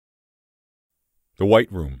The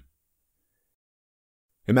white room.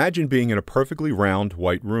 Imagine being in a perfectly round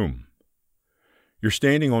white room. You're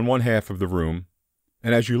standing on one half of the room,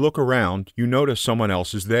 and as you look around, you notice someone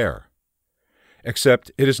else is there.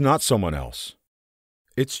 Except it is not someone else.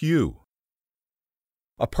 It's you.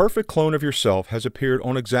 A perfect clone of yourself has appeared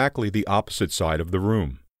on exactly the opposite side of the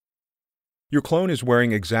room. Your clone is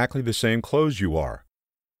wearing exactly the same clothes you are,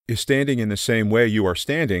 is standing in the same way you are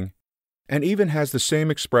standing, and even has the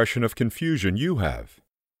same expression of confusion you have.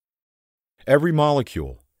 Every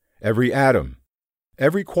molecule, every atom,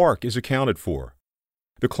 every quark is accounted for.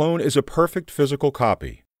 The clone is a perfect physical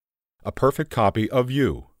copy, a perfect copy of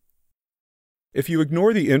you. If you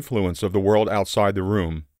ignore the influence of the world outside the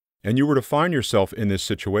room, and you were to find yourself in this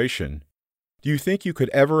situation, do you think you could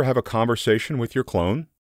ever have a conversation with your clone?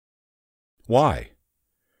 Why?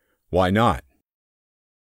 Why not?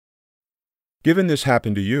 Given this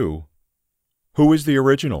happened to you, who is the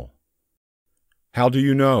original? How do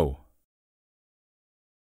you know?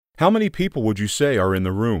 How many people would you say are in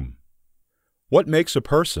the room? What makes a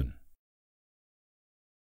person?